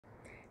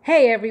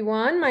Hey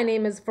everyone, my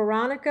name is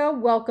Veronica.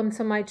 Welcome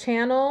to my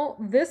channel.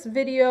 This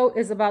video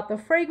is about the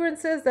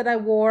fragrances that I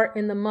wore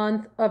in the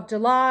month of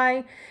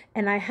July,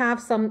 and I have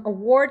some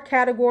award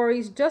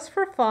categories just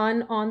for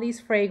fun on these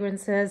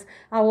fragrances.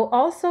 I will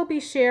also be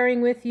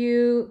sharing with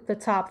you the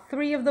top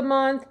 3 of the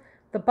month,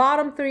 the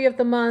bottom 3 of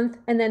the month,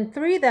 and then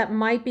 3 that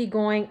might be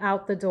going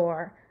out the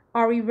door.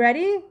 Are we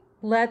ready?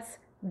 Let's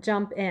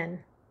jump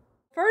in.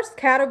 First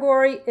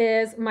category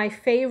is my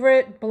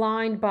favorite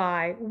blind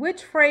buy.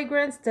 Which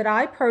fragrance did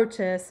I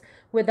purchase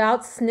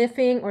without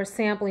sniffing or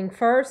sampling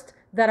first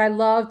that I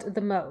loved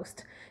the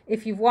most?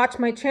 If you've watched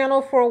my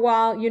channel for a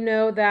while, you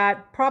know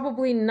that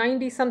probably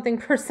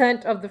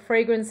 90-something% of the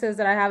fragrances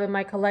that I have in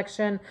my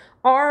collection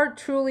are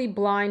truly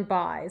blind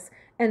buys.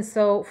 And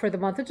so for the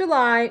month of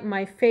July,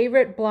 my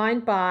favorite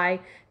blind buy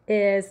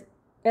is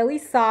Elie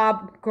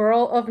Saab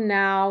Girl of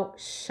Now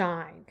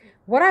Shine.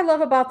 What I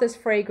love about this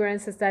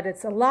fragrance is that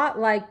it's a lot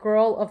like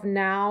Girl of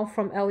Now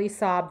from Elie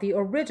Saab, the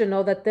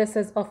original, that this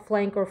is a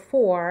flanker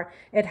for.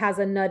 It has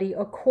a nutty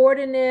accord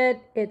in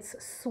it, it's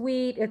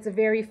sweet, it's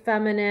very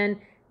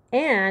feminine,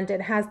 and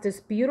it has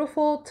this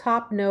beautiful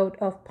top note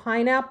of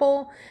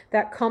pineapple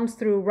that comes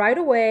through right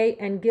away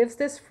and gives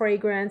this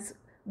fragrance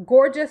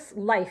gorgeous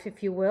life,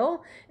 if you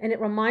will. And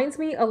it reminds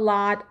me a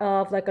lot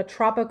of like a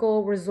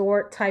tropical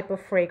resort type of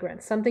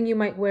fragrance, something you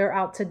might wear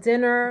out to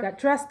dinner. You got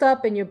dressed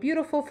up in your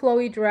beautiful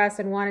flowy dress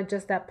and wanted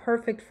just that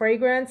perfect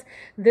fragrance.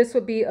 This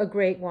would be a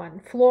great one.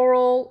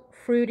 Floral,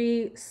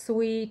 fruity,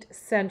 sweet,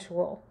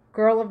 sensual.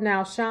 Girl of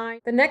Now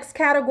Shine. The next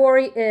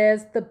category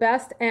is the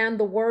best and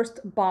the worst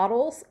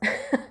bottles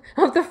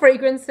of the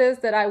fragrances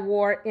that I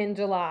wore in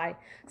July.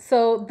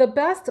 So the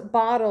best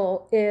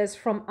bottle is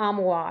from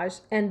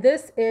Amouage, and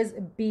this is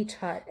Beach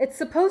Hut. It's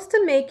supposed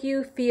to make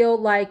you feel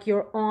like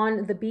you're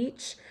on the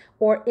beach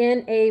or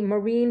in a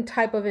marine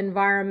type of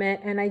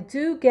environment, and I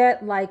do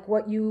get like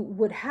what you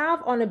would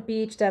have on a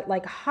beach, that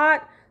like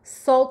hot,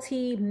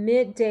 salty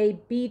midday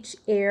beach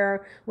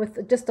air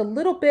with just a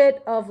little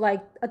bit of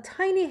like a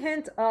tiny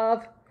hint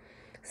of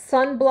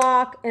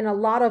sunblock and a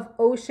lot of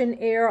ocean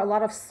air, a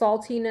lot of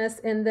saltiness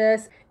in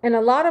this, and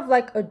a lot of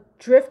like a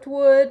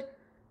driftwood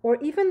or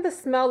even the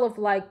smell of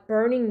like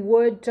burning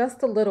wood,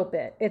 just a little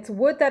bit. It's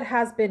wood that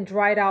has been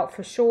dried out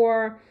for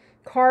sure,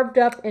 carved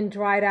up and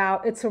dried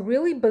out. It's a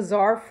really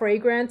bizarre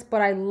fragrance,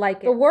 but I like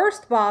it. The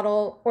worst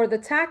bottle, or the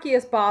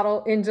tackiest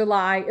bottle in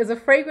July, is a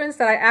fragrance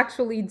that I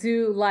actually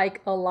do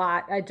like a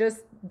lot. I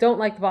just don't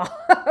like the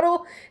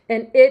bottle,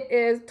 and it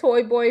is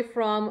Toy Boy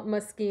from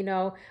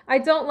Moschino. I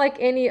don't like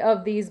any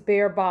of these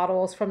bear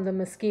bottles from the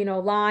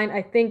Moschino line.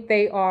 I think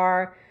they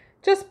are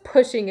just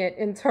pushing it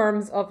in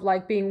terms of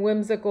like being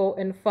whimsical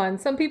and fun.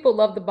 Some people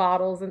love the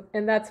bottles,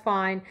 and that's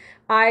fine.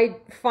 I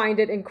find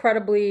it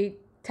incredibly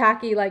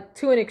tacky, like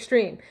to an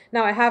extreme.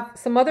 Now I have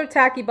some other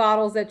tacky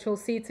bottles that you'll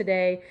see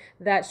today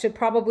that should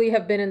probably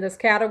have been in this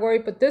category,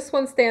 but this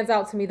one stands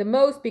out to me the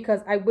most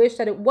because I wish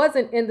that it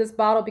wasn't in this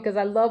bottle because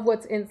I love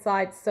what's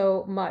inside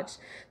so much.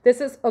 This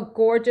is a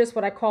gorgeous,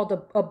 what I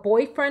call a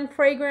boyfriend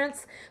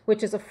fragrance,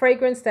 which is a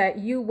fragrance that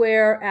you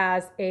wear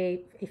as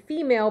a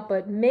female,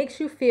 but makes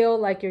you feel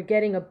like you're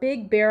getting a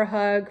big bear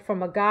hug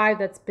from a guy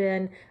that's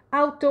been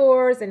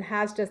outdoors and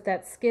has just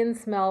that skin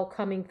smell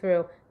coming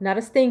through. Not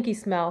a stinky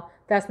smell.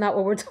 That's not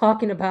what we're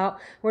talking about.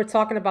 We're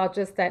talking about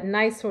just that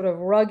nice sort of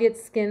rugged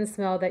skin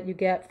smell that you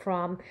get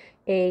from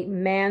a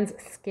man's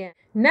skin.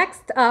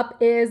 Next up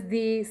is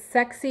the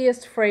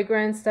sexiest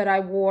fragrance that I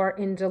wore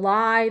in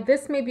July.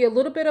 This may be a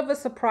little bit of a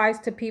surprise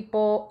to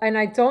people, and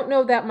I don't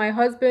know that my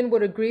husband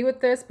would agree with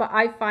this, but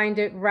I find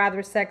it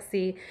rather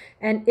sexy,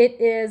 and it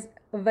is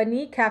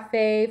Vanille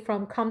Café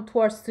from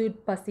Comptoir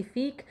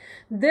Pacifique.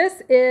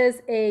 This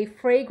is a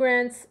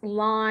fragrance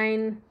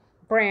line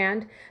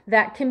brand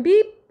that can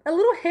be a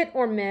little hit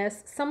or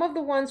miss. Some of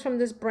the ones from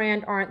this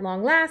brand aren't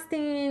long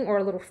lasting or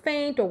a little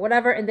faint or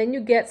whatever, and then you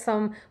get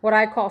some what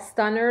I call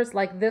stunners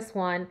like this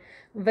one,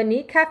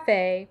 Vanille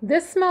Café.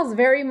 This smells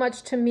very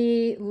much to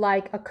me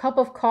like a cup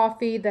of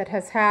coffee that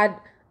has had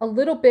a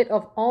little bit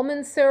of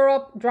almond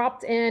syrup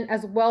dropped in,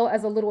 as well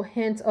as a little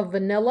hint of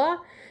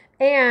vanilla.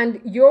 And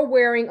you're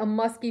wearing a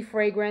musky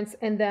fragrance,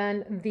 and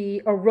then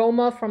the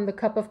aroma from the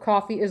cup of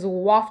coffee is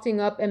wafting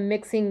up and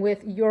mixing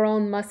with your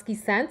own musky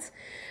scent.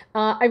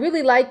 I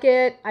really like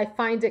it. I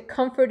find it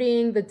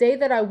comforting. The day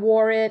that I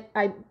wore it,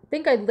 I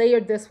think I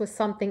layered this with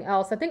something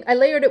else. I think I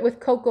layered it with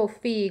Coco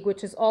Figue,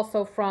 which is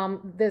also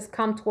from this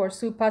Comptoir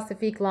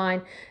Pacifique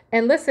line.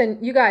 And listen,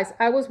 you guys,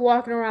 I was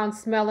walking around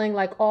smelling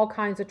like all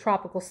kinds of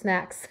tropical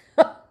snacks.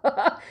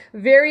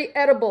 Very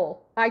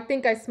edible. I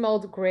think I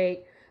smelled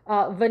great.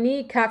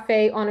 Vanille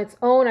Café on its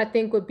own, I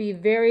think, would be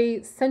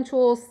very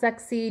sensual,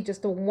 sexy,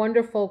 just a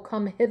wonderful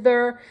come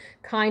hither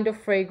kind of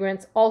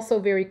fragrance, also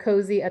very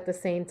cozy at the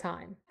same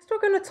time. Next, we're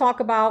going to talk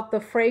about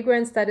the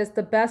fragrance that is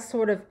the best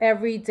sort of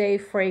everyday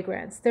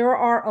fragrance. There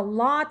are a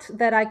lot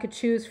that I could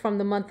choose from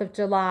the month of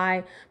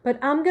July, but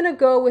I'm going to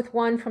go with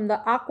one from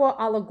the Acqua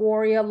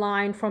Allegoria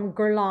line from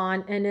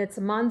Guerlain, and it's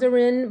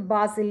Mandarine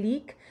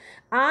Basilic.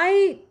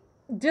 I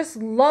just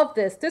love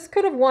this. This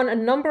could have won a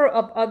number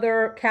of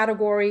other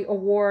category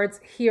awards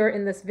here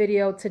in this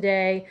video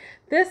today.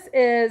 This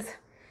is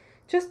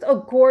just a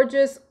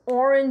gorgeous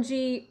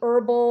orangey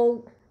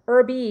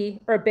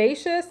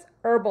herbaceous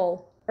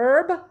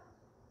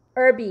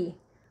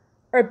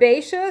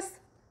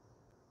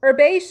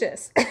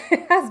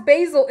it has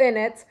basil in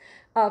it,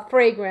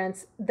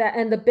 fragrance that,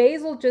 and the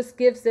basil just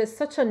gives this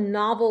such a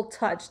novel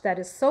touch that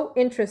is so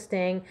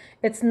interesting.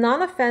 It's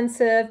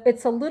non-offensive.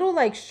 It's a little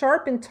like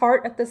sharp and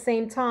tart at the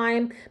same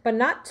time, but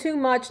not too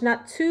much,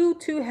 not too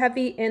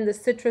heavy in the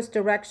citrus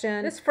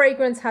direction. This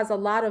fragrance has a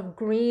lot of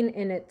green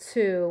in it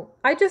too.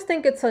 I just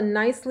think it's a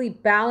nicely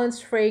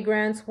balanced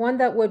fragrance, one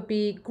that would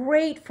be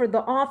great for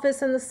the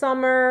office in the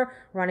summer,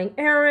 running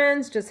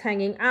errands, just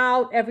hanging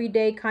out,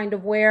 everyday kind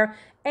of wear.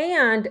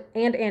 And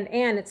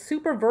it's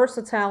super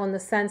versatile in the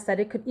sense that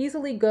it could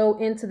easily go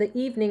into the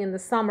evening in the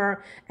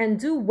summer and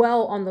do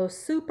well on those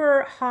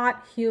super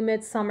hot,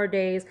 humid summer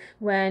days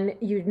when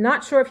you're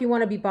not sure if you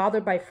want to be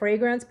bothered by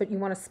fragrance, but you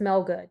want to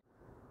smell good.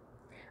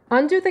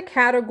 Under the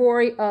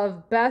category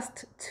of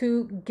best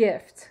to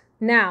gift.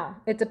 Now,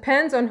 it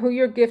depends on who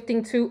you're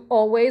gifting to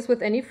always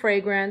with any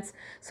fragrance.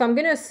 So I'm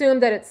going to assume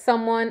that it's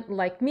someone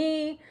like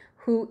me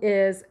who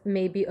is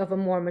maybe of a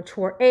more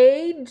mature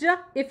age,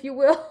 if you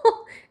will,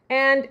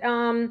 and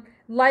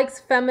likes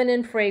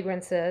feminine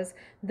fragrances.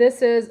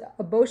 This is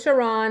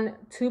Boucheron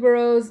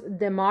Tubereuse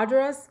de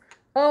Madras.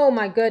 Oh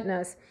my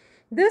goodness.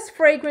 This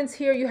fragrance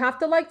here, you have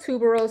to like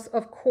tuberose,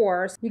 of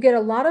course. You get a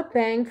lot of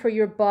bang for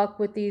your buck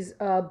with these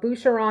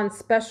Boucheron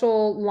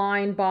special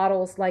line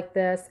bottles like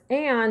this.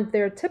 And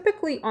they're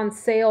typically on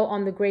sale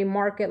on the gray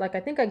market. Like I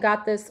think I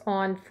got this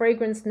on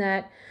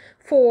FragranceNet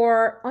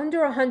for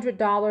under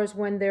 $100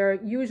 when they're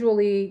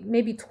usually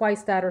maybe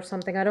twice that or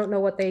something. I don't know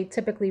what they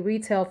typically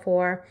retail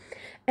for.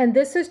 And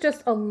this is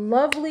just a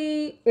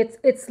lovely,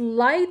 it's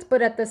light,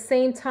 but at the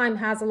same time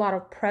has a lot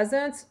of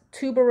presence,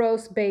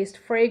 tuberose based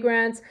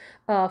fragrance,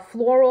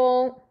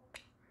 floral,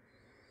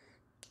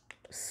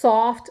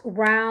 soft,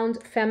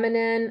 round,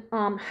 feminine,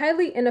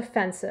 highly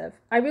inoffensive.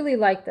 I really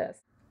like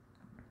this.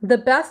 The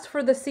best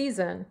for the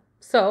season.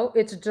 So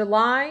it's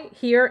July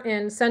here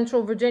in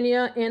Central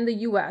Virginia in the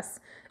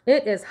US.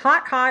 It is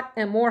hot, hot,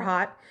 and more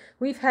hot.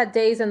 We've had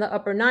days in the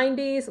upper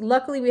 90s.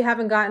 Luckily, we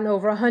haven't gotten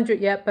over 100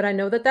 yet, but I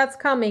know that that's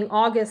coming.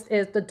 August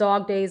is the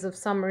dog days of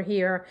summer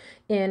here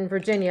in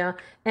Virginia.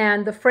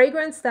 And the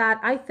fragrance that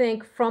I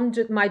think from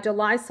my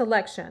July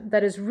selection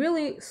that is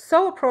really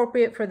so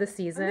appropriate for the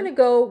season, I'm going to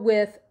go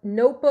with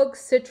Notebook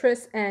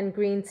Citrus and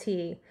Green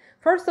Tea.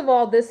 First of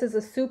all, this is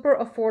a super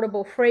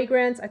affordable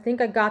fragrance. I think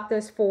I got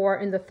this for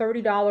in the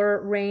 $30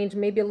 range,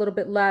 maybe a little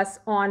bit less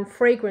on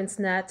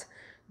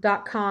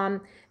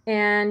FragranceNet.com.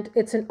 And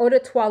it's an eau de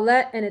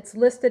toilette and it's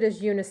listed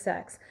as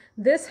unisex.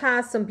 This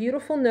has some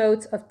beautiful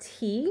notes of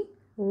tea,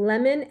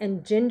 lemon,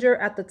 and ginger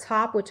at the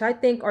top, which I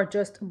think are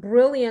just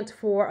brilliant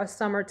for a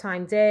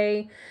summertime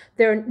day.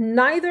 They're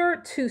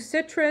neither too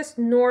citrus,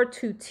 nor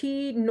too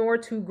tea, nor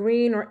too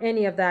green, or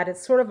any of that.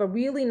 It's sort of a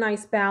really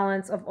nice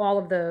balance of all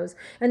of those.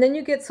 And then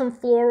you get some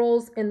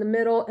florals in the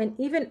middle and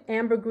even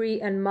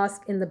ambergris and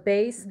musk in the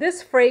base.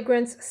 This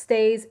fragrance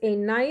stays a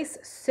nice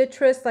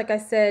citrus, like I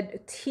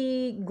said,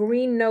 tea,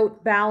 green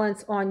note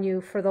balance on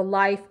you for the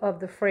life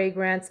of the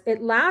fragrance.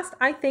 It lasts,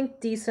 I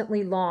think,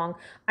 decently long.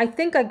 I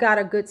think I got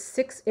a good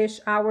 6-ish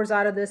hours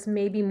out of this,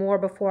 maybe more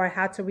before I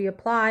had to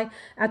reapply.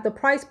 At the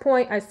price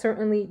point, I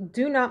certainly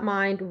do not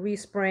mind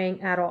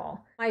respraying at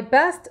all. My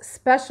best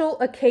special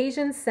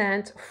occasion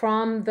scent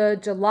from the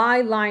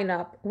July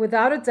lineup,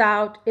 without a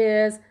doubt,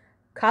 is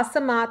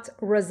Qasamat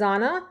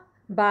Rasana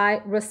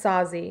by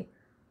Rasasi.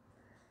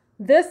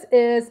 This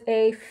is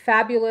a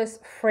fabulous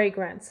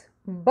fragrance,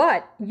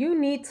 but you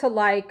need to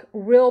like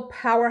real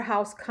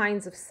powerhouse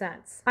kinds of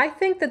scents. I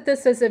think that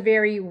this is a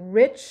very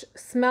rich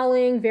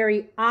smelling,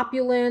 very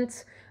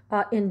opulent,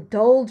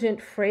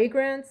 indulgent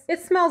fragrance. It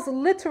smells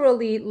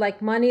literally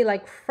like money,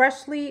 like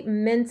freshly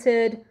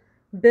minted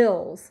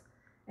bills.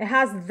 It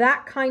has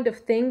that kind of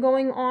thing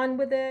going on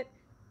with it.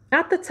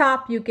 At the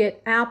top, you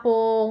get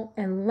apple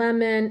and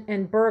lemon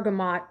and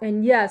bergamot.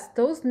 And yes,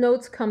 those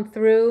notes come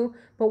through.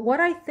 But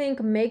what I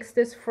think makes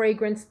this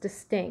fragrance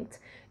distinct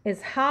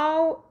is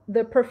how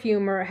the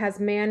perfumer has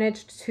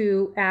managed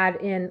to add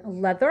in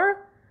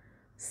leather,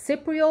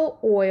 cypriol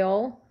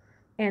oil,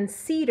 and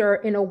cedar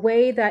in a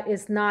way that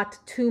is not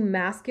too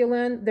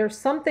masculine. There's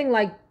something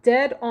like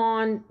dead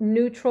on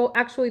neutral.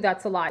 Actually,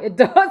 that's a lie. It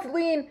does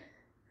lean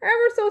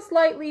ever so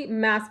slightly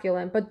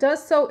masculine, but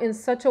does so in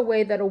such a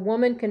way that a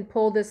woman can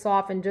pull this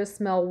off and just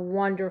smell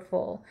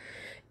wonderful.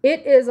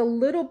 It is a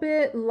little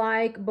bit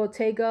like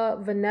Bottega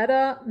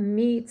Veneta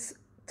meets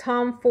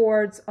Tom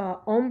Ford's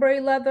ombre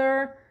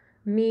leather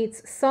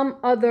meets some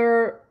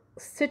other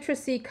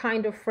citrusy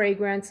kind of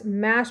fragrance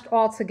mashed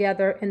all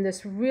together in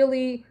this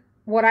really,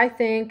 what I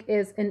think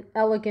is an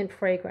elegant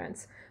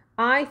fragrance.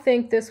 I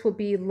think this would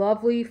be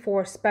lovely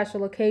for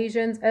special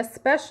occasions,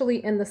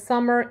 especially in the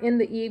summer, in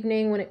the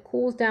evening when it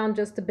cools down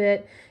just a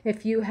bit.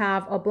 If you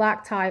have a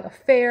black tie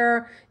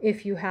affair,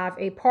 if you have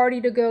a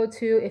party to go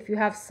to, if you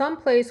have some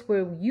place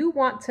where you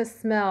want to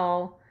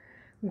smell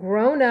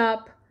grown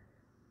up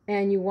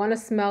and you want to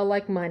smell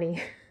like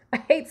money. I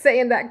hate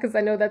saying that because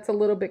I know that's a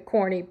little bit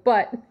corny,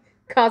 but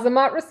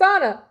Qasamat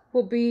Rasana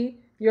will be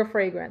your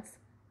fragrance.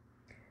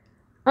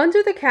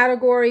 Under the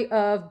category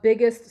of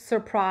biggest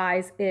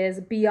surprise is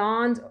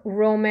Beyond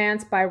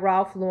Romance by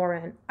Ralph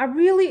Lauren. I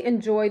really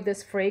enjoyed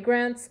this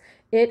fragrance.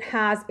 It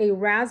has a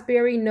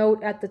raspberry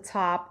note at the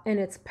top and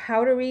it's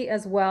powdery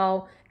as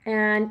well.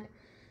 And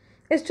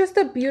it's just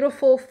a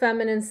beautiful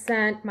feminine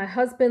scent. My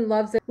husband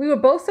loves it. We were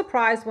both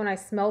surprised when I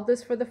smelled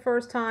this for the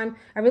first time.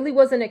 I really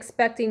wasn't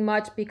expecting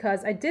much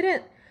because I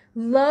didn't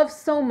love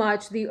so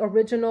much the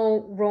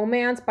original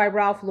Romance by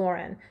Ralph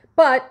Lauren.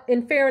 But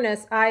in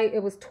fairness,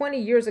 it was 20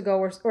 years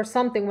ago or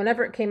something,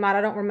 whenever it came out,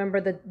 I don't remember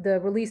the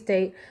release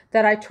date,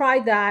 that I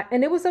tried that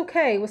and it was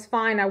okay. It was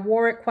fine. I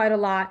wore it quite a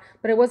lot,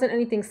 but it wasn't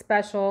anything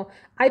special.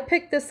 I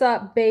picked this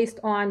up based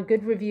on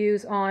good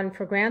reviews on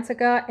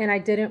Fragrantica and I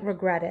didn't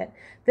regret it.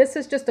 This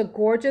is just a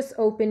gorgeous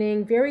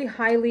opening, very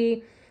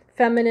highly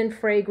feminine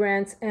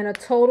fragrance and a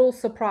total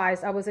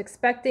surprise. I was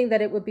expecting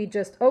that it would be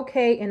just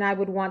okay and I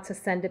would want to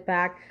send it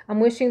back. I'm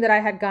wishing that I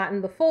had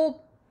gotten the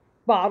full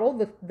bottle,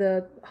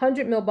 the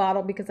 100 ml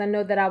bottle, because I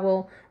know that I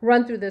will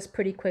run through this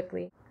pretty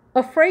quickly.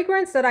 A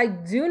fragrance that I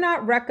do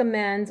not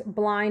recommend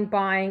blind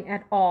buying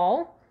at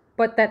all,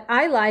 but that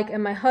I like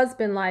and my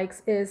husband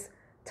likes is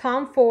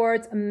Tom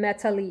Ford's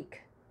Metallique.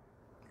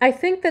 I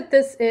think that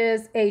this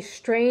is a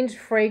strange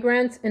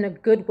fragrance in a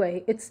good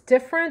way. It's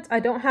different.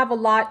 I don't have a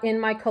lot in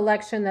my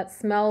collection that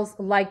smells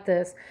like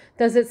this.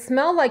 Does it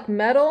smell like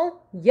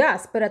metal?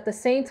 Yes, but at the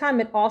same time,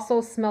 it also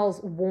smells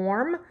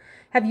warm.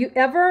 Have you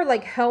ever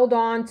held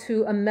on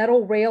to a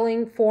metal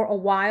railing for a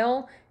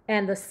while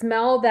and the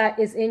smell that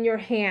is in your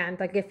hand,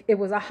 like if it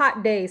was a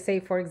hot day,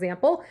 say for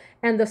example,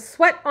 and the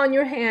sweat on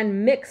your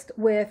hand mixed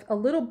with a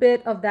little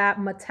bit of that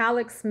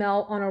metallic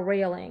smell on a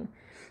railing,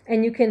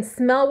 and you can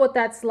smell what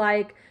that's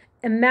like.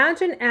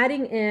 Imagine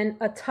adding in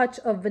a touch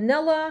of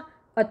vanilla,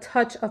 a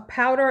touch of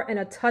powder, and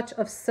a touch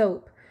of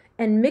soap,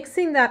 and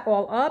mixing that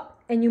all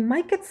up, and you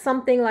might get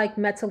something like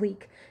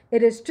Metallique.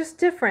 It is just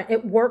different.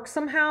 It works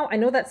somehow. I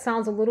know that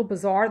sounds a little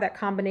bizarre, that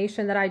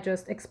combination that I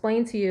just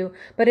explained to you,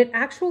 but it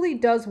actually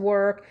does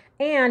work,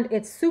 and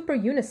it's super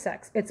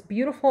unisex. It's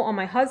beautiful on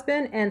my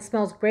husband and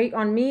smells great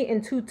on me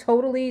in two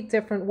totally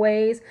different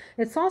ways.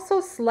 It's also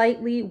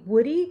slightly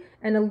woody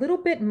and a little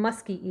bit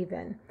musky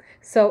even.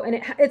 So, and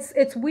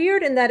it's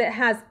weird in that it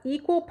has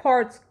equal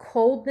parts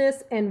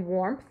coldness and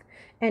warmth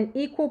and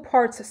equal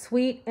parts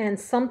sweet and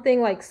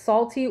something like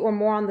salty or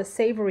more on the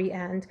savory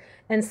end.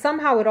 And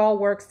somehow it all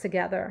works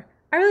together.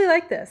 I really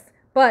like this,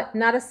 but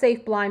not a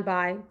safe blind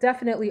buy.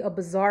 Definitely a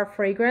bizarre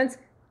fragrance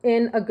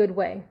in a good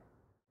way.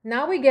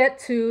 Now we get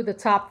to the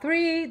top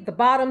three, the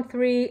bottom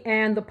three,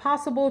 and the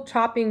possible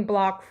chopping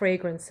block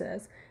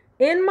fragrances.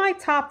 In my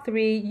top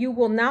three, you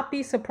will not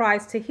be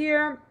surprised to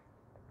hear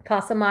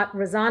Qasamat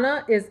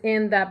Rasana is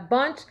in that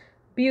bunch.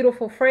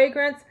 Beautiful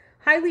fragrance.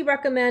 Highly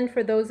recommend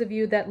for those of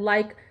you that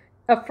like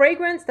a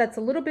fragrance that's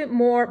a little bit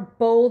more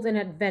bold and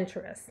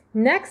adventurous.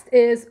 Next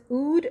is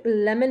Oud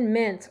Lemon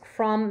Mint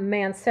from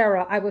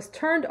Mancera. I was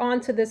turned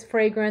on to this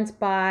fragrance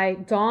by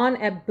Dawn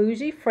at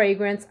Bougie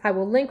Fragrance. I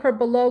will link her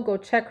below. Go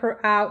check her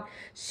out.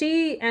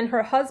 She and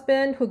her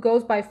husband, who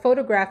goes by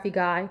Photography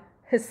Guy,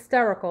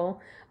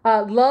 hysterical,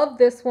 love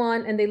this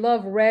one, and they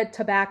love red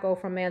tobacco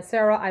from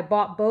Mancera. I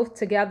bought both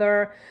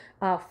together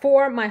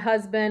for my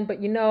husband,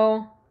 but you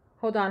know,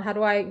 hold on, how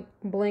do I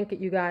blink at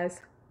you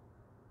guys?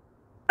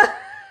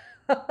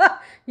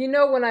 You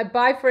know, when I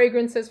buy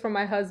fragrances for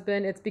my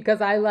husband, it's because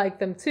I like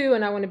them too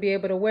and I want to be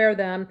able to wear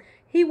them.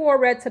 He wore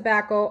red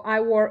tobacco. I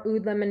wore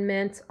Oud Lemon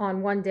Mint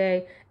on one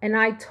day, and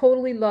I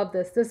totally love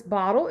this. This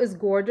bottle is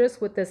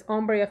gorgeous with this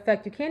ombre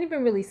effect. You can't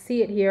even really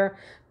see it here,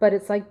 but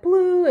it's like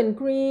blue and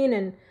green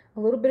and a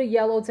little bit of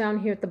yellow down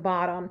here at the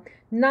bottom.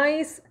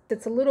 Nice.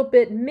 It's a little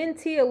bit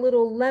minty, a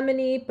little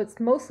lemony, but it's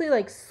mostly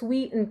like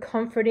sweet and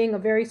comforting, a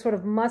very sort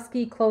of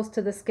musky, close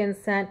to the skin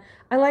scent.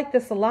 I like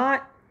this a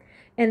lot.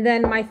 And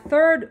then my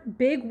third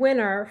big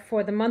winner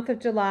for the month of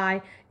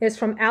July is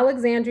from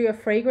Alexandria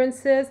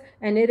Fragrances,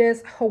 and it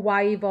is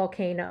Hawaii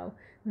Volcano.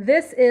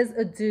 This is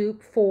a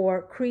dupe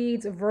for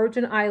Creed's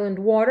Virgin Island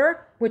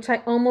Water, which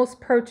I almost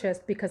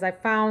purchased because I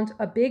found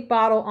a big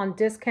bottle on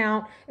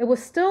discount. It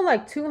was still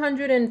like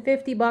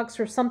 $250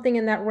 or something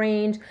in that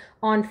range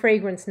on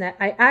FragranceNet.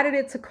 I added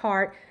it to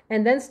cart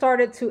and then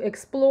started to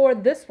explore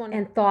this one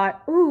and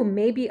thought, ooh,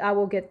 maybe I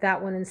will get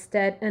that one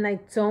instead, and I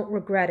don't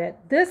regret it.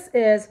 This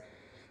is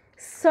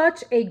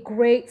such a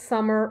great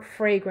summer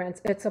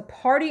fragrance. It's a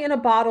party in a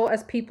bottle,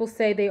 as people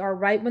say. They are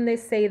right when they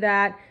say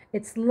that.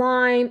 It's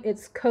lime,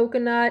 it's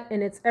coconut,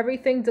 and it's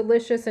everything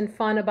delicious and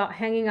fun about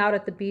hanging out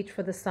at the beach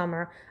for the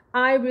summer.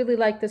 I really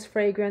like this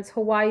fragrance,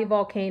 Hawaii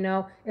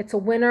Volcano. It's a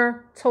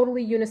winner,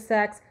 totally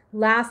unisex,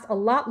 lasts a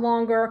lot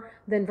longer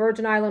than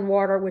Virgin Island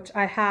water, which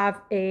I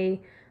have a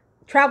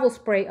travel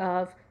spray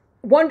of.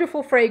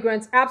 Wonderful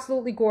fragrance,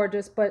 absolutely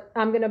gorgeous, but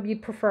I'm going to be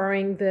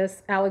preferring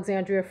this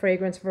Alexandria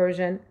fragrance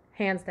version,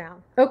 hands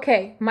down.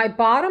 Okay, my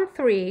bottom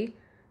three,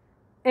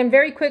 and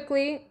very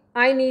quickly,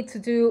 I need to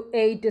do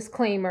a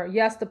disclaimer.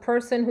 Yes, the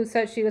person who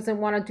said she doesn't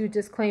want to do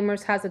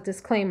disclaimers has a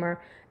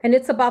disclaimer, and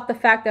it's about the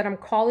fact that I'm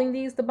calling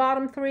these the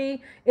bottom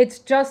three. It's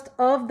just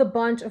of the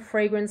bunch of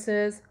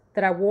fragrances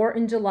that I wore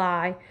in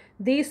July,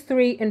 these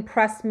three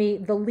impressed me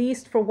the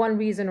least for one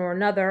reason or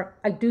another.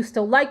 I do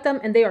still like them,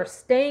 and they are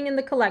staying in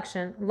the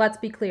collection. Let's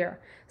be clear.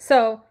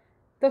 So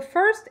the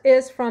first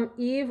is from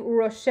Yves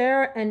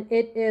Rocher, and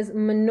it is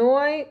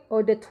Monoi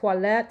Eau de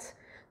Toilette.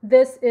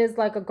 This is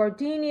like a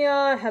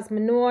gardenia, has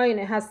Monoi, and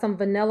it has some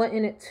vanilla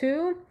in it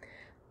too.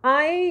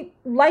 I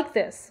like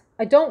this.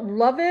 I don't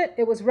love it.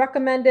 It was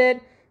recommended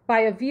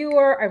by a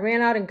viewer. I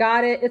ran out and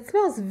got it. It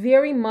smells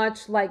very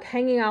much like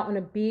hanging out on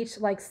a beach,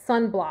 like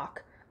sunblock,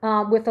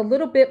 with a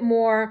little bit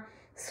more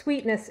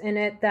sweetness in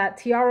it. That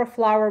tiara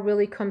flower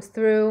really comes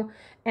through.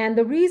 And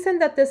the reason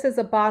that this is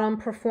a bottom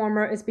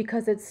performer is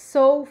because it's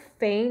so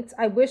faint.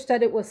 I wish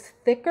that it was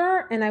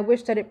thicker, and I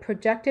wish that it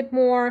projected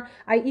more.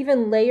 I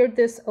even layered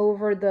this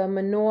over the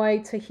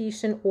Monoi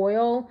Tahitian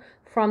oil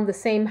from the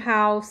same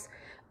house.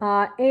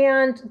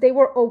 And they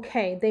were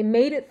okay. They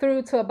made it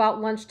through to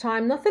about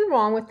lunchtime. Nothing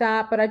wrong with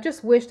that, but I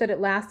just wish that it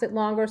lasted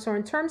longer. So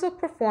in terms of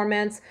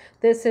performance,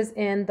 this is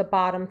in the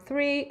bottom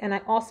three. And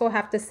I also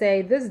have to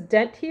say this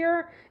dent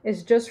here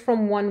is just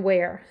from one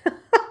wear.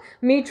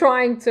 Me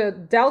trying to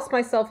douse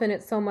myself in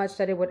it so much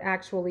that it would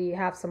actually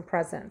have some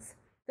presence.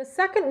 The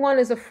second one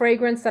is a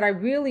fragrance that I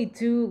really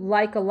do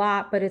like a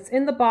lot, but it's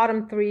in the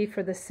bottom three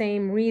for the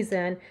same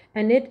reason.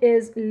 And it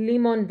is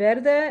Limon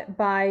Verde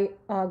by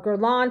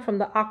Guerlain from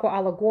the Acqua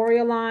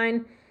Allegoria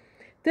line.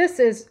 This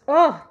is,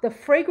 the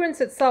fragrance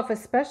itself,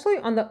 especially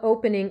on the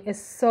opening,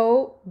 is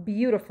so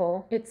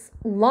beautiful. It's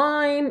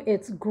lime,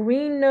 it's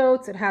green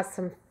notes, it has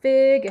some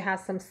fig, it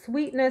has some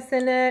sweetness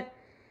in it.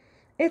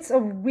 It's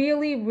a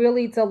really,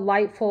 really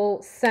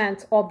delightful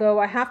scent, although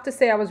I have to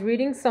say I was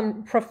reading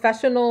some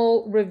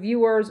professional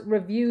reviewers'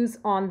 reviews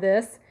on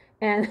this,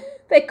 and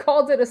they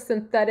called it a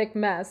synthetic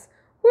mess.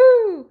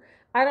 Woo!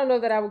 I don't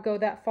know that I would go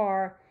that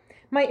far.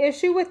 My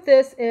issue with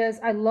this is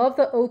I love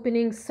the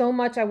opening so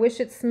much. I wish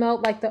it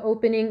smelled like the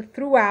opening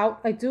throughout.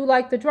 I do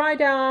like the dry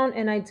down,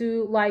 and I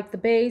do like the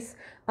base,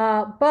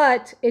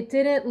 but it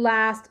didn't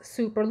last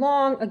super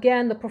long.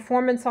 Again, the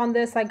performance on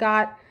this I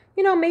got,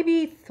 you know,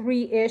 maybe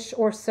 3-ish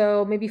or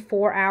so, maybe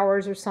 4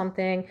 hours or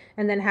something,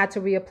 and then had to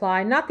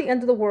reapply. Not the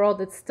end of the world.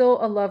 It's still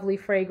a lovely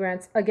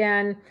fragrance.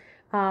 Again,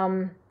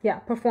 yeah,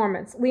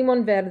 performance.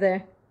 Limon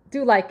Verde.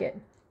 Do like it.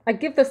 I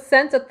give the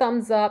scent a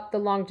thumbs up, the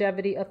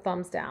longevity a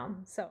thumbs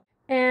down.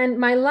 And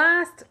my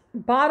last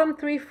bottom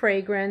three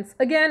fragrance,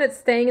 again, it's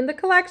staying in the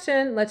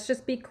collection. Let's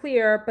just be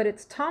clear, but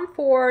it's Tom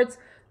Ford's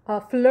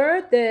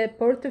Fleur de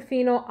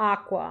Portofino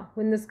Acqua.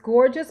 In this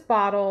gorgeous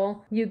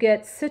bottle, you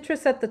get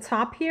citrus at the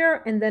top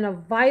here, and then a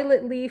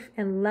violet leaf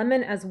and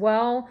lemon as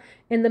well.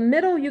 In the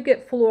middle, you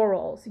get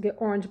florals. You get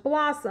orange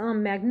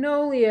blossom,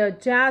 magnolia,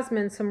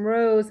 jasmine, some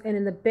rose, and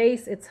in the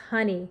base, it's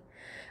honey.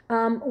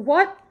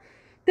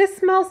 This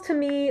smells to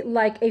me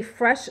like a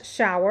fresh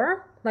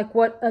shower, like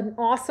what an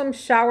awesome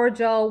shower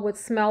gel would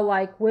smell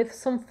like with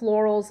some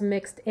florals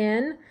mixed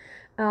in.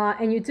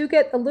 And you do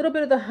get a little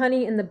bit of the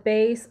honey in the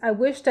base. I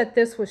wish that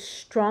this was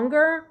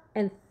stronger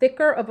and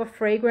thicker of a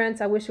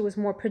fragrance. I wish it was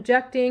more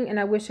projecting, and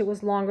I wish it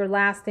was longer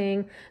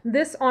lasting.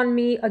 This on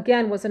me,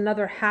 again, was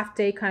another half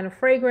day kind of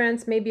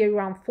fragrance, maybe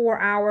around 4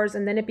 hours,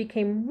 and then it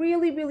became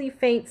really, really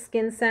faint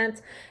skin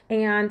scent.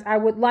 And I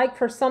would like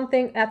for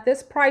something at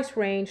this price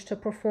range to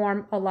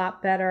perform a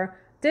lot better.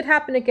 Did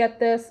happen to get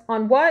this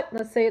on what?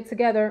 Let's say it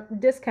together,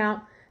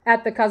 discount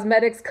at the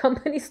cosmetics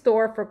company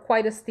store for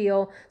quite a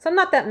steal. So I'm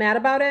not that mad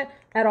about it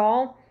at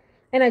all.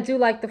 And I do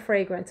like the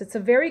fragrance. It's a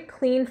very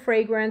clean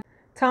fragrance.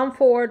 Tom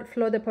Ford,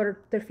 Fleur de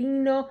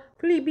Portofino,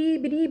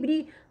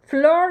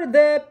 Fleur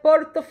de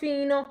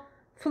Portofino,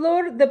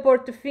 Fleur de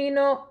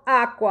Portofino,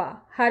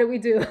 Acqua. How do we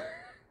do?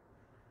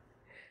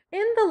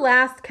 In the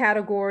last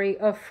category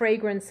of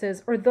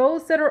fragrances are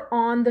those that are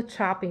on the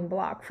chopping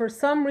block for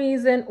some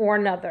reason or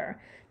another.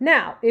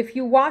 Now, if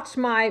you watch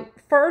my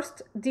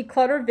first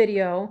declutter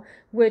video,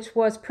 which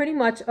was pretty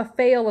much a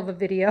fail of a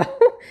video,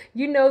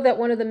 you know that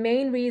one of the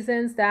main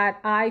reasons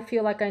that I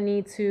feel like I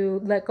need to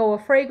let go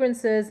of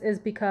fragrances is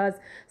because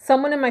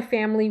someone in my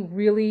family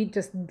really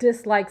just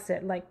dislikes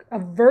it, like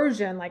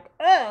aversion, like,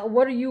 ugh,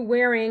 what are you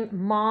wearing,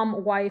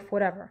 mom, wife,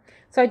 whatever.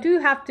 So I do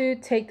have to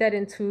take that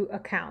into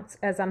account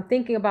as I'm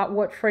thinking about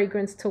what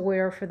fragrance to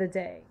wear for the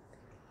day.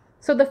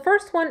 So the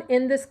first one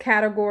in this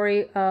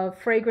category of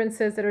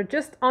fragrances that are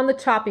just on the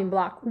chopping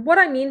block, what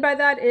I mean by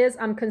that is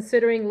I'm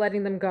considering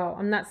letting them go.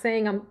 I'm not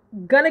saying I'm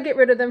gonna get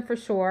rid of them for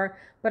sure,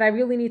 but I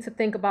really need to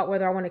think about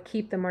whether I want to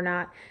keep them or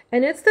not.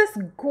 And it's this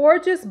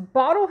gorgeous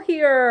bottle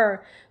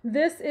here.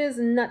 This is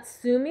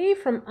Natsumi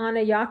from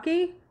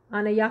Anayaki.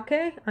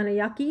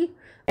 Anayaki.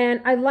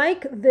 And I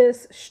like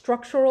this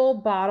structural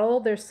bottle.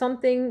 There's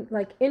something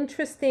like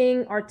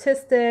interesting,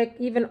 artistic,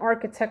 even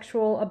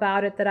architectural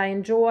about it that I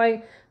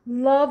enjoy.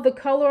 Love the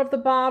color of the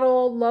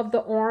bottle, love the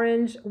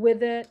orange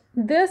with it.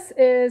 This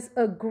is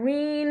a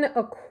green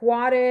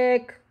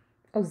aquatic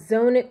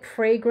ozonic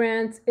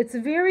fragrance. It's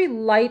very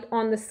light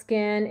on the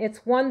skin. It's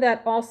one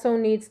that also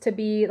needs to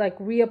be like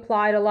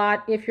reapplied a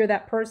lot if you're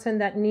that person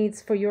that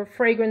needs for your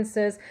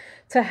fragrances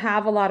to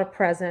have a lot of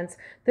presence.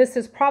 This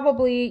is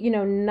probably, you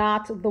know,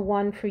 not the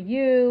one for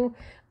you.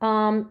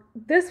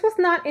 This was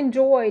not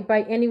enjoyed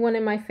by anyone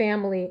in my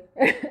family.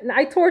 And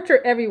I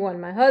torture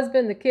everyone, my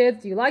husband, the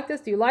kids. Do you like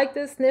this? Do you like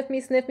this? Sniff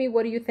me.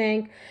 What do you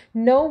think?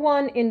 No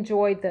one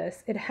enjoyed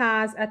this. It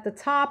has at the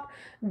top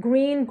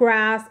green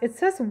grass. It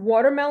says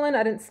watermelon.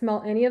 I didn't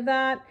smell any of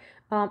that.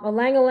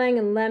 Ylang-ylang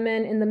and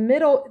lemon. In the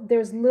middle,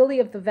 there's lily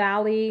of the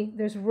valley.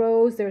 There's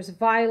rose. There's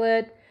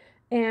violet.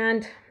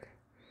 And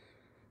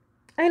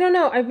I don't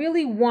know. I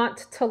really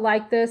want to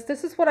like this.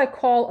 This is what I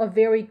call a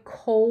very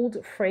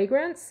cold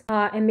fragrance.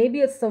 And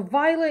maybe it's the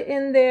violet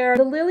in there.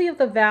 The lily of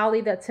the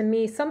valley that to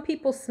me, some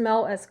people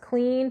smell as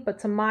clean, but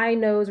to my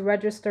nose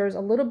registers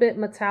a little bit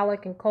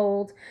metallic and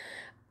cold.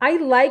 I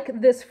like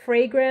this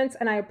fragrance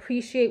and I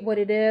appreciate what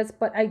it is,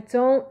 but I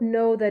don't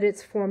know that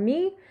it's for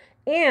me.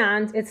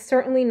 And it's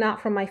certainly not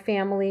for my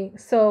family.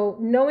 So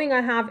knowing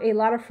I have a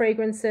lot of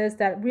fragrances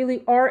that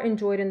really are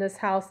enjoyed in this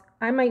house,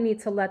 I might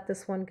need to let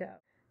this one go.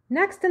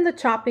 Next in the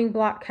chopping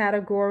block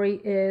category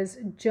is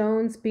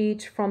Jones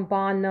Beach from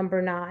Bond No.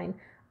 9.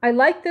 I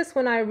liked this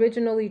when I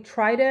originally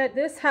tried it.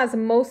 This has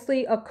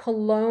mostly a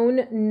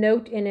cologne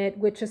note in it,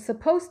 which is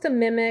supposed to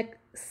mimic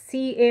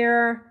sea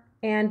air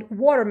and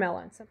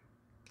watermelons.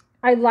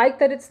 I like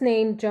that it's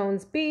named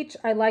Jones Beach.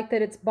 I like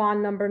that it's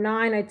Bond No.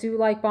 9. I do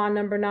like Bond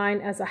No.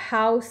 9 as a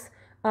house.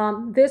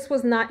 This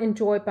was not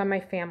enjoyed by my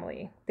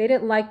family. They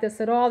didn't like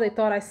this at all. They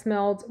thought I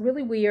smelled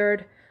really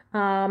weird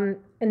and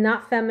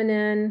not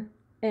feminine.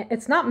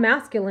 It's not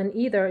masculine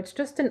either. It's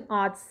just an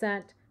odd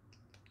scent.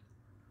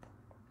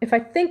 If I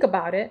think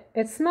about it,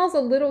 it smells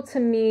a little to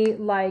me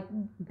like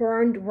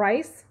burned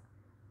rice.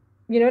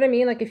 You know what I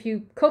mean? Like if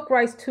you cook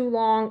rice too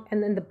long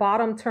and then the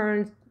bottom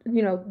turns,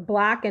 you know,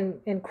 black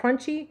and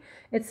crunchy,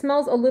 it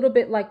smells a little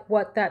bit like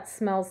what that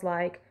smells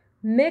like,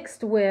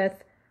 mixed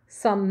with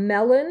some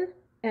melon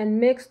and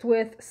mixed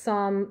with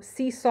some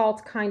sea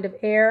salt kind of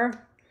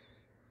air.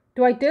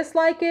 Do I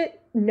dislike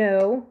it?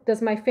 No.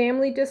 Does my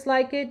family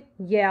dislike it?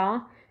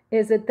 Yeah.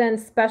 Is it then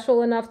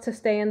special enough to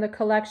stay in the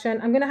collection?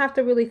 I'm going to have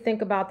to really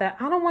think about that.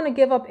 I don't want to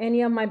give up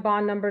any of my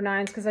Bond No.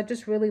 9s because I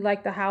just really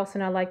like the house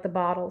and I like the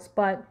bottles.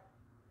 But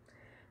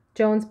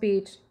Jones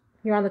Beach,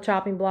 you're on the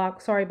chopping block.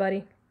 Sorry,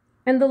 buddy.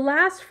 And the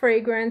last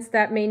fragrance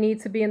that may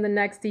need to be in the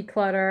next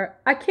declutter,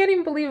 I can't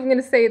even believe I'm going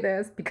to say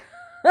this because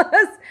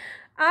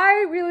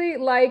I really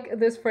like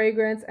this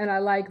fragrance and I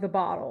like the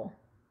bottle.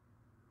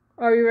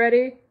 Are you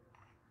ready?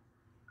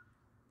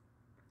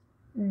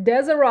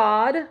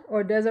 Desirade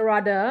or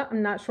Desirade,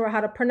 I'm not sure how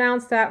to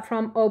pronounce that,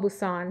 from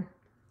Aubusson.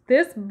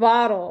 This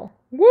bottle,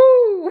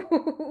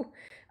 woo!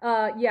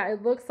 Yeah,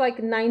 it looks like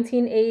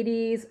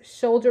 1980s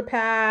shoulder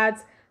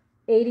pads,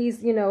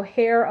 80s, you know,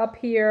 hair up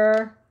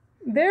here.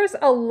 There's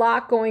a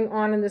lot going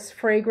on in this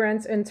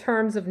fragrance in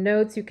terms of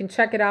notes. You can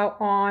check it out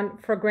on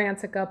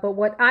Fragrantica. But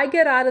what I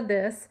get out of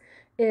this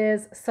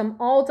is some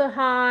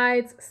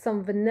aldehydes,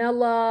 some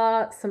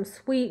vanilla, some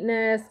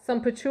sweetness,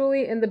 some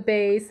patchouli in the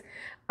base.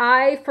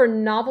 I, for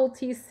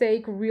novelty's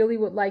sake, really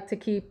would like to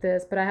keep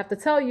this, but I have to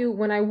tell you,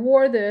 when I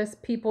wore this,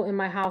 people in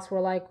my house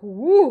were like,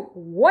 woo,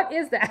 what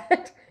is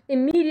that?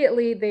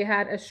 Immediately, they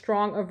had a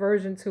strong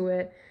aversion to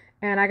it,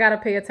 and I got to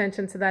pay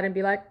attention to that and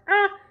be like,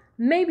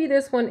 maybe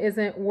this one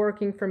isn't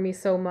working for me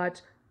so much,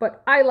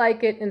 but I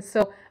like it, and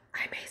so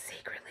I may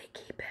secretly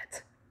keep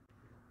it.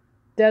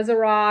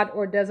 Desirade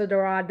or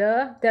Desirade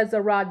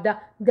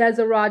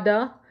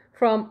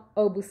from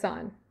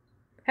Aubusson.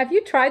 Have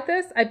you tried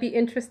this? I'd be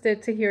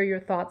interested to hear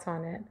your thoughts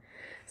on it.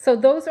 So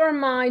those are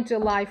my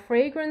July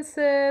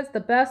fragrances,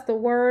 the best, the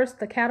worst,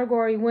 the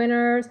category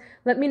winners.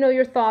 Let me know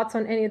your thoughts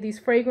on any of these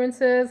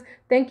fragrances.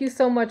 Thank you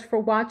so much for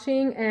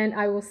watching, and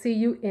I will see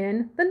you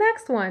in the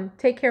next one.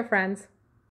 Take care, friends.